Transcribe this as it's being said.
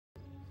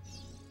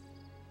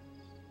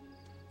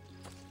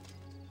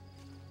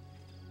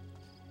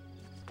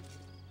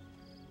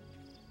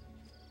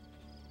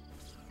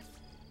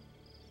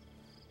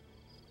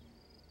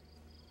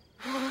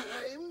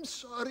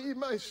sorry,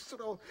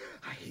 Maestro.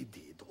 I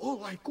did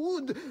all I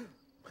could,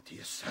 but the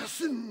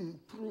assassin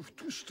proved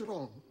too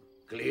strong.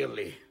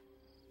 Clearly.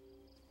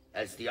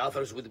 Else the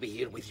others would be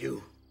here with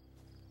you.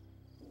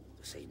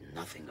 To say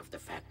nothing of the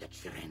fact that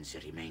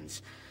Firenze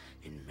remains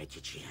in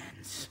Medici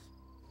hands.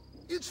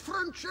 It's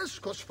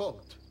Francesco's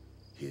fault.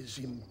 His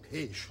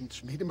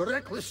impatience made him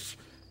reckless.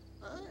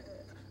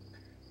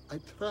 I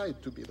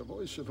tried to be the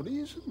voice of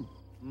reason.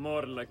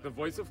 More like the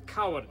voice of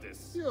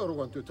cowardice. You're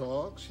one to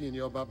talk,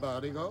 Signor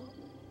Barbarigo.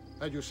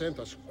 Had you sent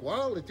us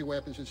quality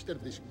weapons instead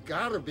of this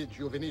garbage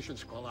you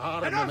Venetians call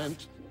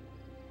armament...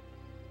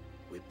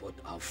 We put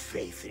our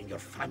faith in your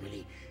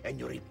family, and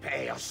you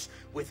repay us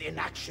with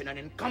inaction and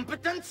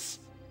incompetence?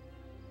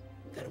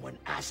 Then when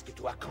asked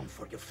to account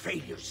for your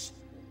failures,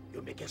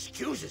 you make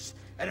excuses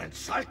and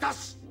insult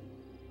us?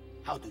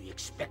 How do you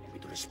expect me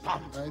to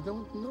respond? I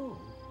don't know.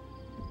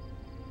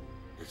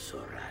 It's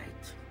all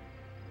right.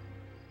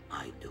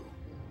 I do.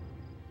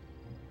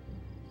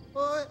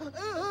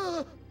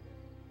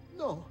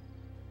 No.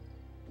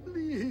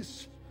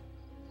 Please.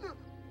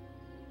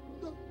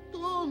 No,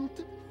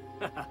 don't.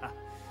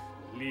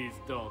 Please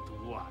don't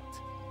what?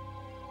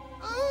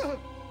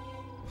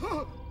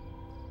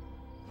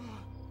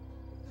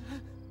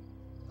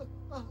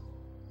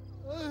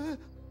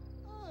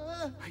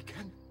 I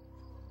can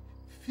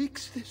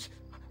fix this.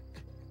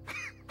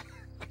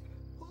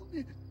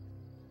 Only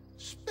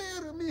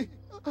spare me.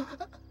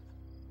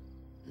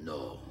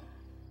 No.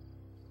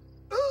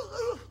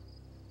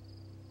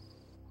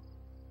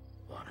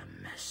 What a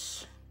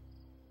mess.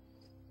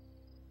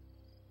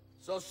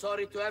 So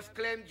sorry to have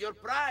claimed your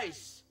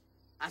prize,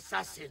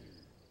 assassin.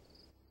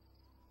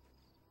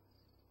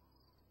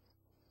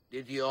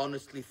 Did you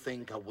honestly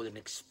think I wouldn't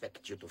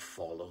expect you to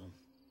follow?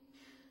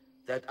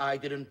 That I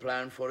didn't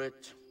plan for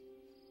it?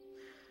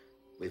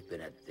 We've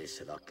been at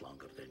this a lot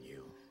longer than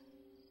you.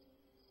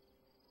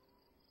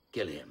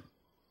 Kill him.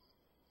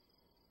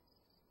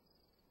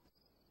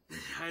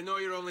 I know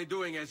you're only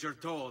doing as you're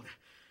told.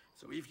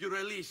 So if you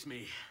release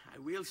me, I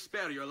will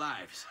spare your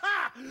lives.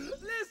 Ha!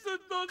 Listen,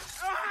 don't...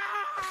 Ah!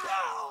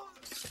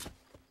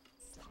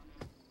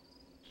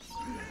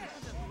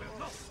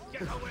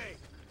 Get away!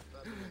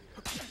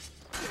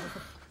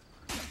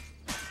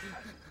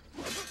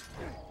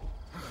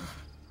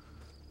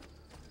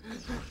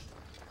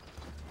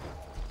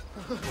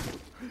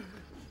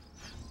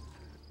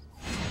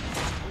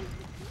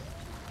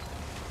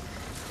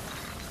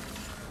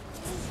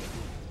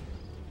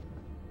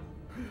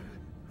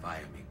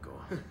 Vai, amico.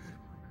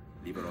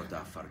 Libero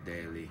da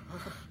fardelli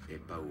e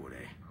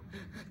paure.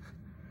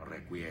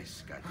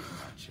 Requiescati in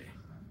pace.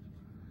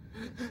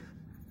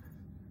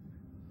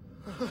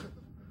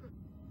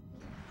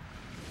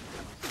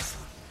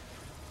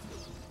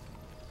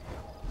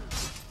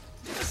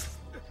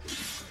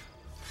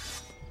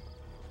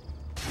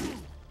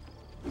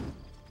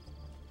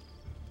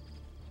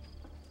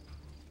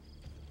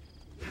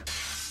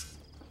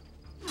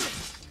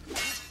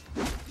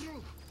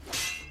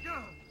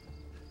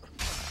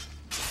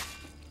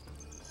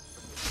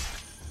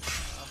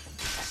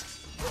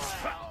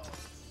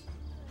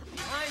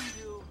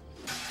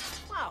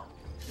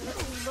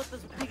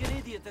 As big an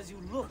idiot as you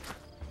look.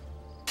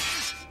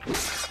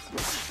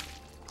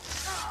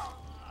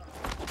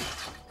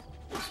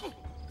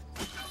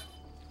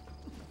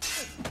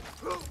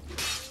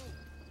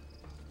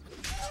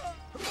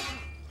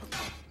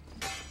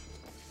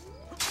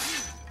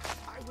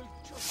 I will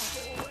just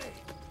go away.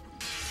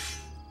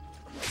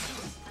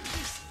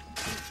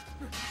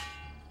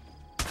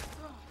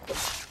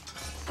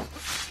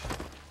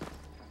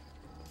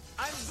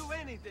 I'll do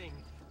anything.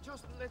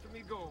 Just let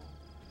me go.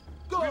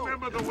 Go!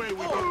 Remember the way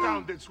we got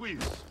down the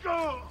Swiss.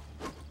 Go!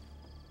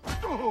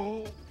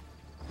 Go!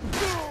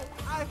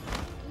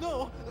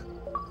 No!